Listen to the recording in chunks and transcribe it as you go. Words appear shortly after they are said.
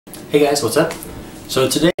Hey guys, what's up? So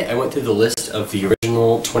today I went through the list of the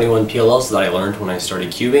original 21 PLLs that I learned when I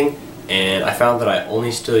started cubing, and I found that I only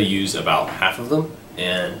still use about half of them.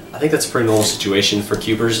 And I think that's a pretty normal situation for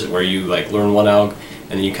cubers, where you learn one alg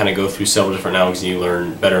and then you kind of go through several different algs and you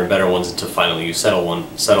learn better and better ones until finally you settle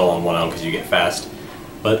on one alg because you get fast.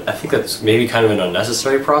 But I think that's maybe kind of an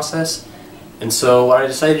unnecessary process. And so what I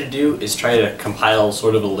decided to do is try to compile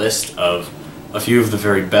sort of a list of a few of the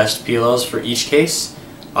very best PLLs for each case.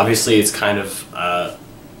 Obviously it's kind of,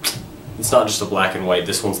 it's not just a black and white,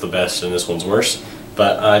 this one's the best and this one's worse,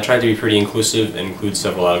 but I tried to be pretty inclusive and include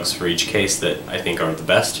several algs for each case that I think are the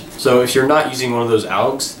best. So if you're not using one of those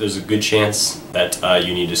algs, there's a good chance that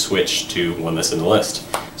you need to switch to one that's in the list.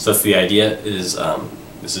 So that's the idea, is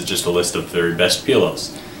this is just a list of the very best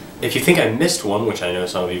PLLs. If you think I missed one, which I know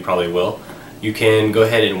some of you probably will, you can go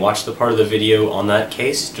ahead and watch the part of the video on that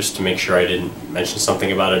case just to make sure I didn't mention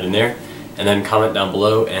something about it in there, and then comment down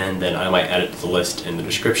below and then I might add it to the list in the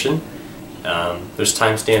description. There's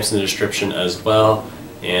timestamps in the description as well,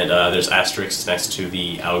 and there's asterisks next to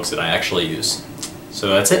the algs that I actually use. So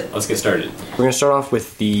that's it, let's get started. We're going to start off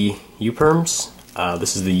with the U perms.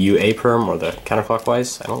 This is the UA perm, or the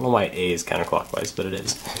counterclockwise. I don't know why A is counterclockwise, but it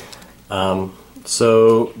is.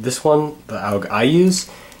 So this one, the alg I use,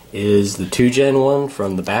 is the 2-gen one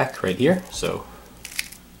from the back right here. So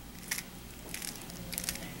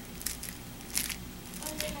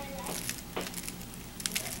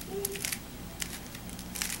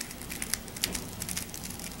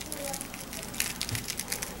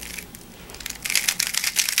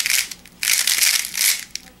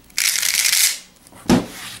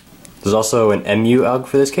there's also an MU alg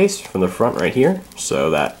for this case from the front right here, so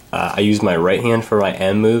that I use my right hand for my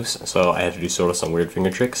M moves, so I have to do sort of some weird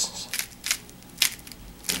finger tricks.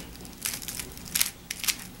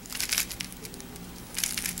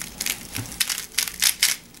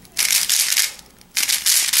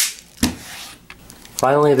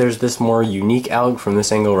 Finally, there's this more unique alg from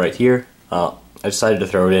this angle right here. I decided to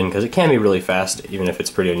throw it in because it can be really fast, even if it's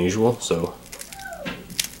pretty unusual. So.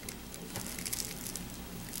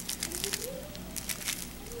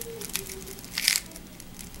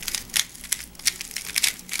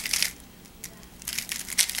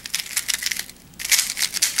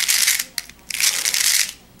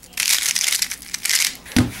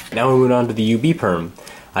 Now we move on to the UB perm.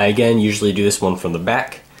 I again usually do this one from the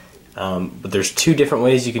back, but there's two different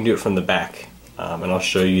ways you can do it from the back, and I'll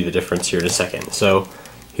show you the difference here in a second. So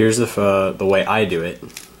here's the way I do it.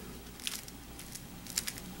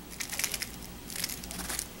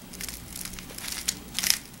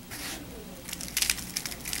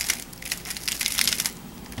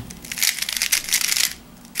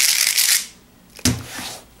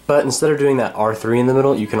 But instead of doing that R3 in the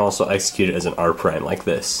middle, you can also execute it as an R prime like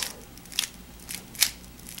this.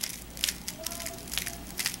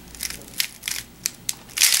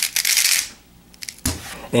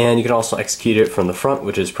 And you can also execute it from the front,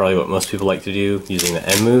 which is probably what most people like to do using the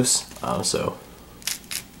M moves.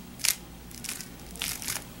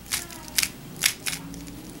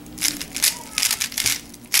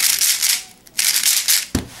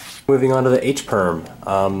 Moving on to the H perm.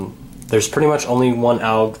 There's pretty much only one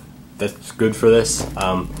alg that's good for this,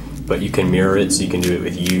 but you can mirror it, so you can do it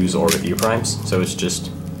with U's or with U primes. So it's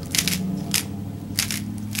just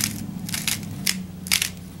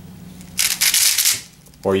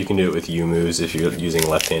or you can do it with U moves if you're using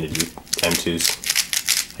left-handed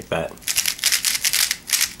M2s, like that.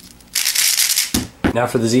 Now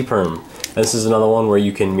for the Z perm. This is another one where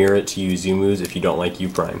you can mirror it to use U moves if you don't like U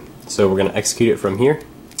prime. So we're going to execute it from here.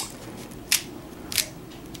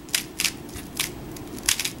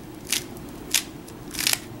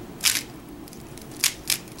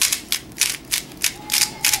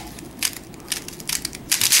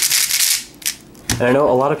 And I know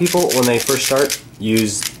a lot of people, when they first start,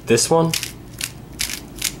 use this one,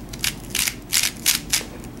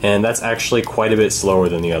 and that's actually quite a bit slower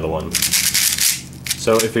than the other one.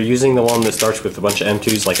 So if you're using the one that starts with a bunch of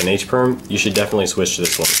M2s like an H perm, you should definitely switch to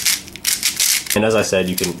this one. And as I said,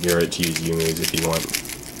 you can mirror it to use U moves if you want,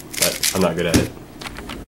 but I'm not good at it.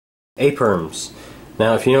 A perms.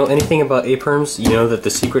 Now if you know anything about A perms, you know that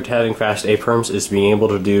the secret to having fast A perms is being able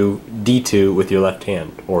to do D2 with your left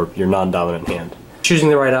hand, or your non-dominant hand. Choosing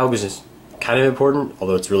the right alg is kind of important,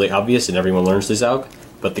 although it's really obvious and everyone learns this alg,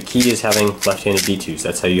 but the key is having left-handed D2s.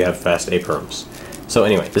 That's how you have fast A perms. So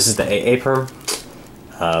anyway, this is the AA perm,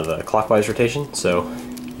 the clockwise rotation, so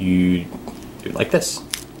you do it like this.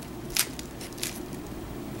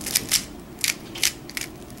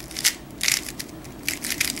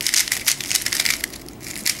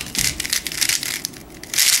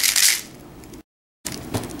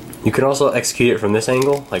 You can also execute it from this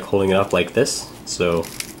angle, like holding it up like this. So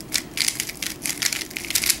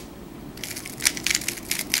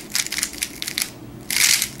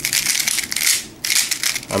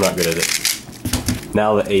I'm not good at it.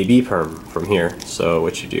 Now the AB perm from here. So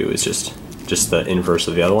what you do is just the inverse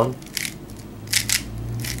of the other one.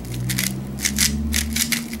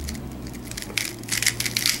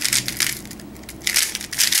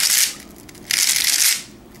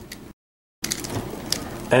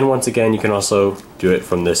 And once again, you can also do it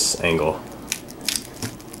from this angle.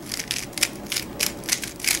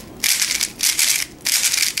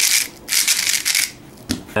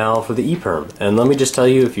 Now for the E-perm, and let me just tell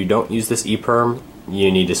you, if you don't use this E-perm, you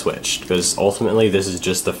need to switch, because ultimately this is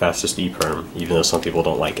just the fastest E-perm, even though some people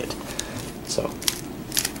don't like it. So.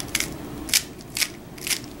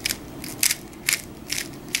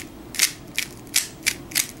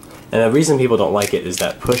 And the reason people don't like it is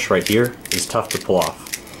that push right here is tough to pull off.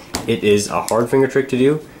 It is a hard finger trick to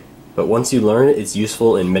do, but once you learn it, it's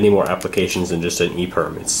useful in many more applications than just an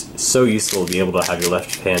E-perm. It's so useful to be able to have your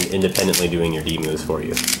left hand independently doing your D moves for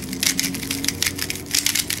you.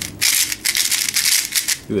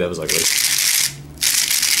 Ooh, that was ugly.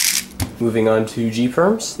 Moving on to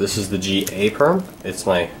G-perms. This is the GA perm. It's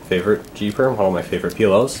my favorite G-perm, one of my favorite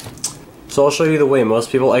PLLs. So I'll show you the way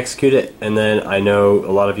most people execute it, and then I know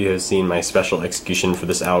a lot of you have seen my special execution for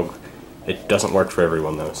this alg. It doesn't work for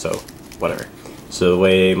everyone though, so whatever. So the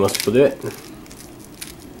way most people do it.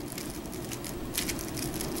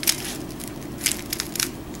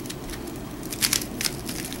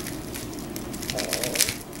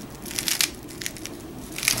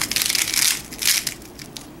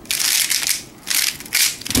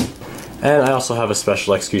 And I also have a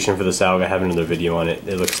special execution for this alg. I have another video on it.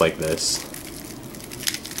 It looks like this.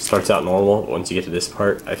 Starts out normal. Once you get to this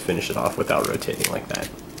part, I finish it off without rotating like that.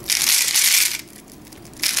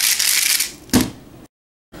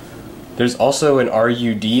 There's also an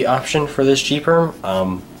RUD option for this G-perm,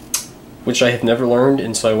 which I have never learned,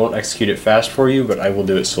 and so I won't execute it fast for you, but I will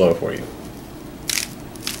do it slow for you.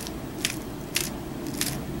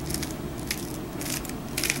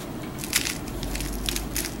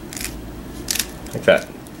 Like that.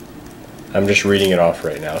 I'm just reading it off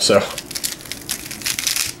right now, so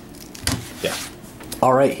yeah.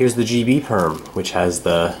 Alright, here's the GB perm, which has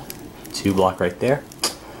the 2 block right there.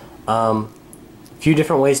 Few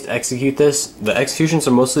different ways to execute this. The executions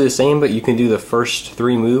are mostly the same, but you can do the first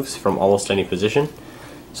 3 moves from almost any position.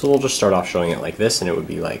 So we'll just start off showing it like this, and it would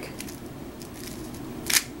be like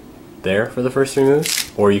there for the first 3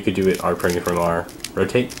 moves, or you could do it R prime from R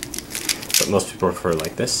rotate, but most people prefer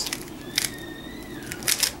like this.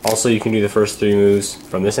 Also, you can do the first 3 moves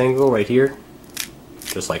from this angle right here,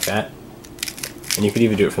 just like that, and you could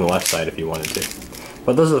even do it from the left side if you wanted to.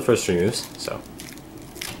 But those are the first 3 moves, so.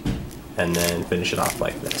 And then finish it off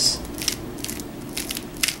like this.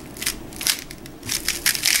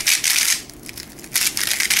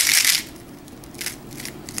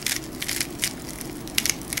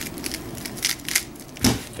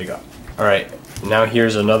 There you go. Alright, now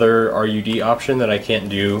here's another RUD option that I can't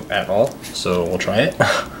do at all, so we'll try it.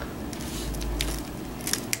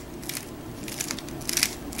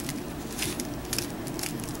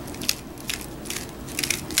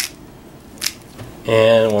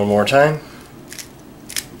 And one more time.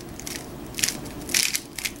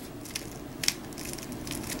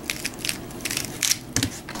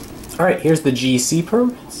 Alright, here's the GC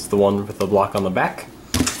perm. It's the one with the block on the back.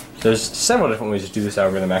 There's several different ways to do this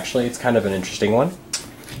algorithm actually. It's kind of an interesting one.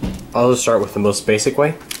 I'll just start with the most basic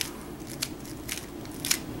way.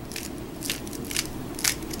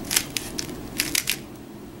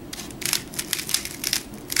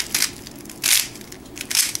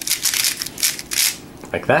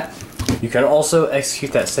 Like that. You can also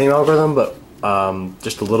execute that same algorithm, but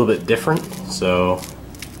just a little bit different. So,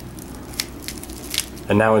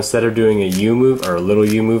 and now instead of doing a U move or a little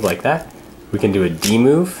U move like that, we can do a D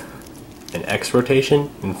move, an X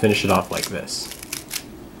rotation, and finish it off like this.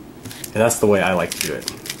 And that's the way I like to do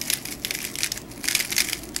it.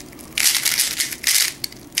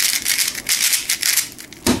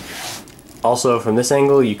 Also, from this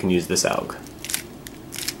angle, you can use this alg.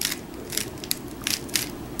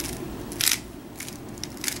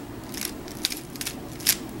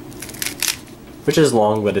 Which is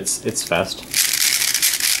long, but it's fast.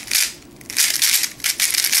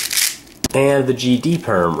 And the GD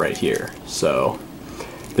perm right here. So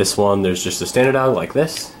this one, there's just a standard alg like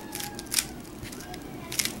this.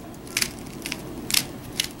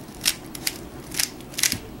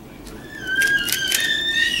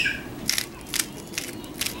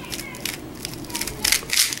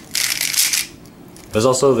 But There's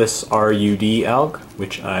also this RUD alg,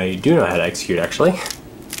 which I do know how to execute actually.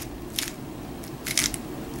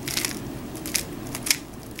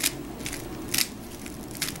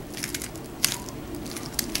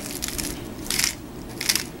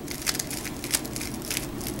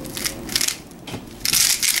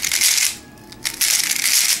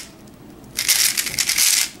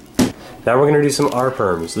 Now we're going to do some R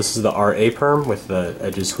perms. This is the RA perm with the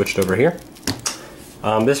edges switched over here.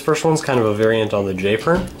 This first one's kind of a variant on the J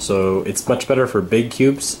perm, so it's much better for big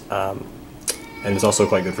cubes, and it's also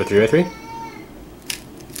quite good for 3x3.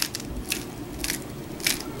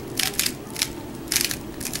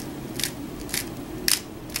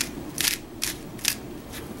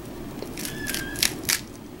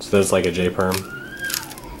 So there's like a J perm.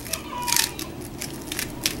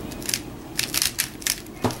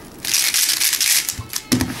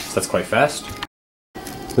 So that's quite fast.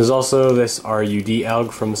 There's also this RUD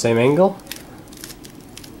alg from the same angle.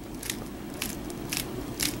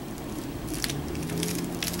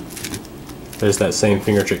 There's that same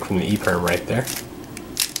finger trick from the E perm right there.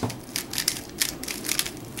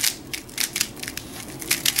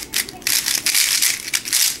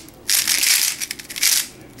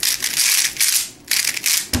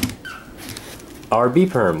 RB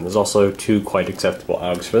perm, there's also two quite acceptable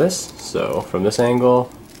algs for this. So from this angle,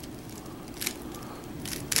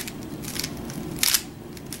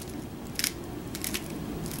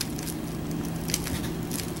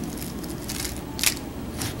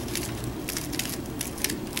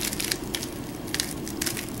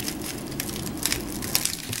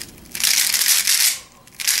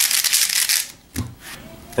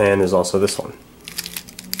 and there's also this one.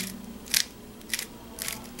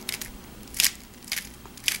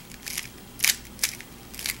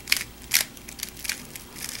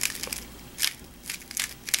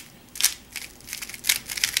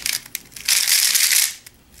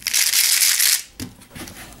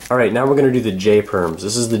 Alright, now we're going to do the J perms.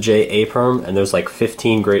 This is the JA perm, and there's like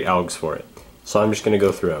 15 great algs for it. So I'm just going to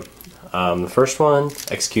go through them. The first one,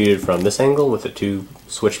 executed from this angle with the two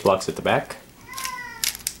switch blocks at the back.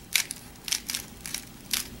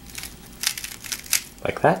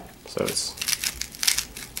 Like that. So it's...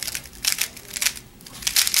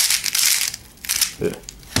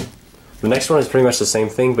 The next one is pretty much the same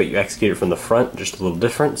thing, but you execute it from the front, just a little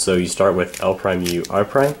different. So you start with L prime U R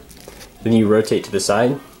prime, then you rotate to the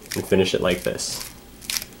side and finish it like this.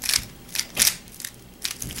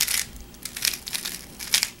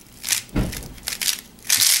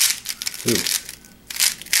 Ooh.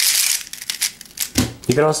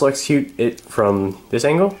 You can also execute it from this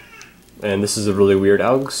angle, and this is a really weird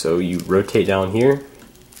alg, so you rotate down here.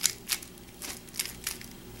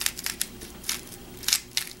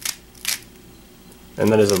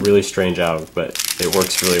 And that is a really strange alg, but it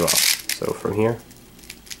works really well. So from here,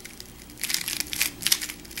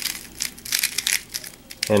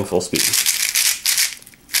 and full speed.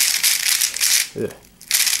 Ugh.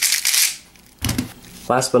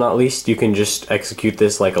 Last but not least, you can just execute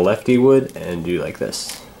this like a lefty would and do like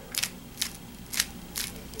this.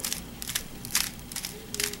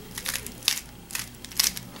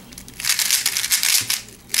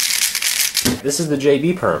 This is the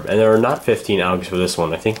JB perm, and there are not 15 algs for this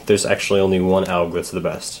one. I think there's actually only one alg that's the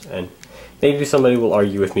best, and maybe somebody will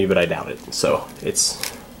argue with me, but I doubt it. So it's...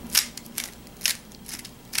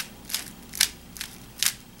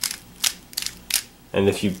 And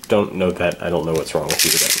if you don't know that, I don't know what's wrong with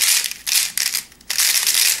you again.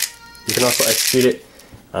 You can also execute it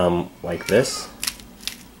like this.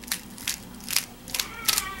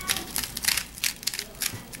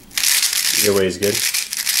 Either way is good.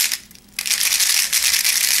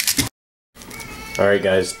 Alright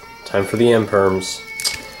guys, time for the M perms.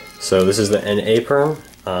 So this is the NA perm.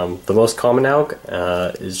 The most common alg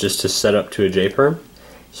is just to set up to a J perm.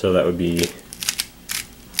 So that would be...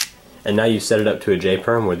 And now you set it up to a J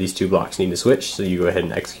perm where these two blocks need to switch, so you go ahead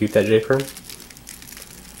and execute that J perm.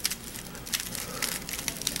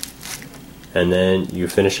 And then you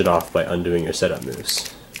finish it off by undoing your setup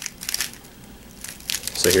moves.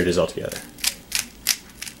 So here it is all together.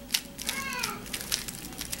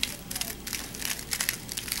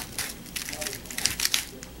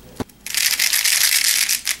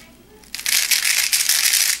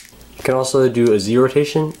 You can also do a Z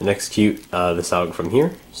rotation and execute this alg from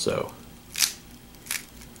here. So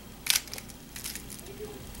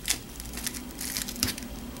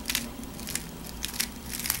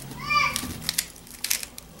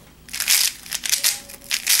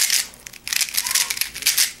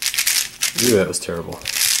ooh, that was terrible.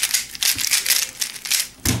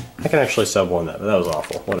 I can actually sub one that, but that was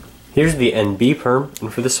awful. Whatever. Here's the NB perm,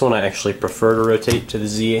 and for this one I actually prefer to rotate to the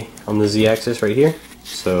Z on the Z axis right here.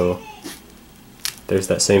 So there's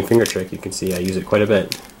that same finger trick. You can see I use it quite a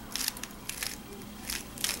bit.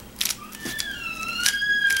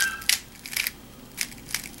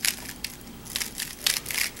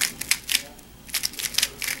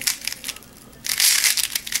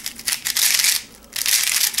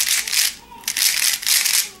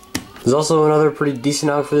 There's also another pretty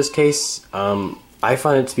decent alg for this case. I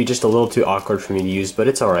find it to be just a little too awkward for me to use, but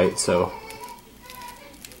it's alright, so.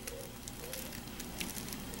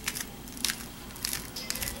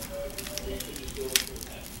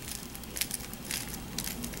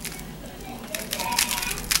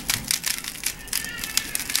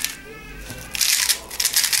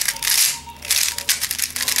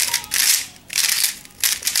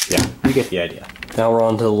 Yeah, you get the idea. Now we're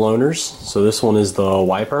on to the loners. So this one is the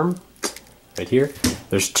Y perm. Right here.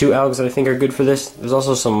 There's two algs that I think are good for this. There's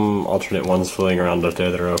also some alternate ones floating around out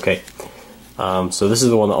there that are okay. So this is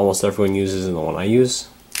the one that almost everyone uses and the one I use.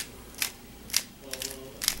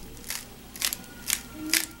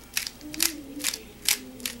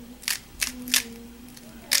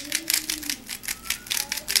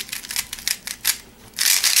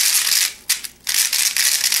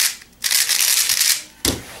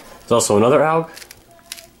 There's also another alg.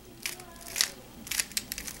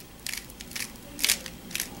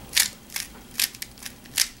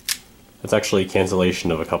 It's actually a cancellation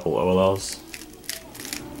of a couple OLLs,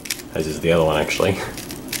 as is the other one actually.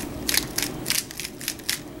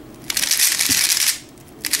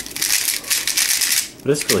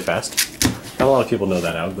 But it's really fast. Not a lot of people know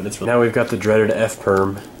that out, but it's really. Now we've got the dreaded F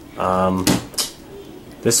perm.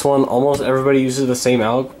 This one, almost everybody uses the same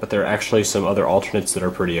alg, but there are actually some other alternates that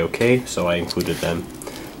are pretty okay, so I included them.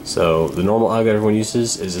 So the normal alg that everyone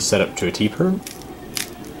uses is a setup to a T perm.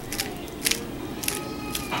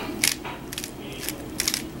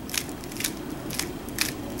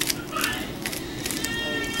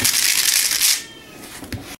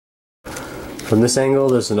 From this angle,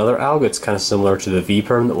 there's another alg. It's kind of similar to the V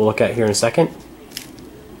perm that we'll look at here in a second.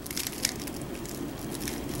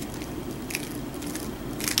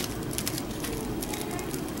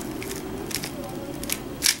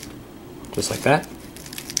 Just like that.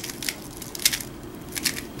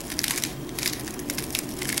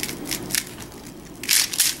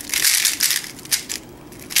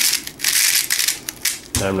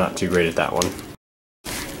 I'm not too great at that one.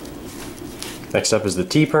 Next up is the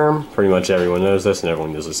T perm. Pretty much everyone knows this and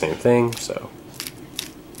everyone does the same thing, so.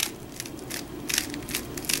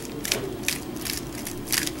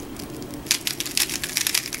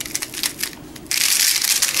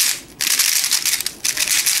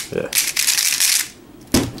 Yeah.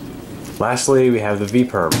 Lastly, we have the V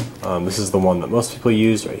perm. This is the one that most people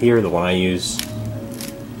use right here, the one I use.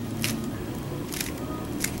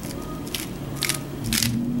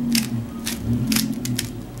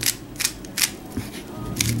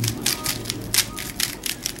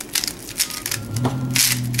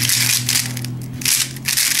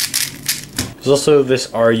 There's also this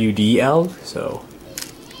RUD alg, so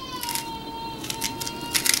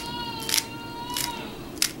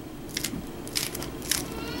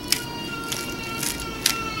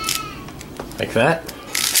like that.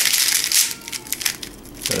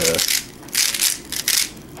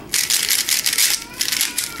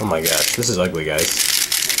 Oh my gosh, this is ugly, guys.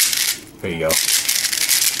 There you go.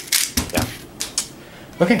 Yeah.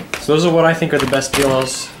 Okay, so those are what I think are the best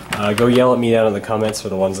PLLs. Go yell at me down in the comments for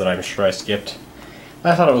the ones that I'm sure I skipped.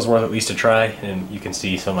 I thought it was worth at least a try, and you can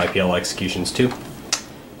see some of my PLL executions too.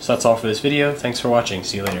 So that's all for this video. Thanks for watching.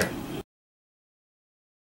 See you later.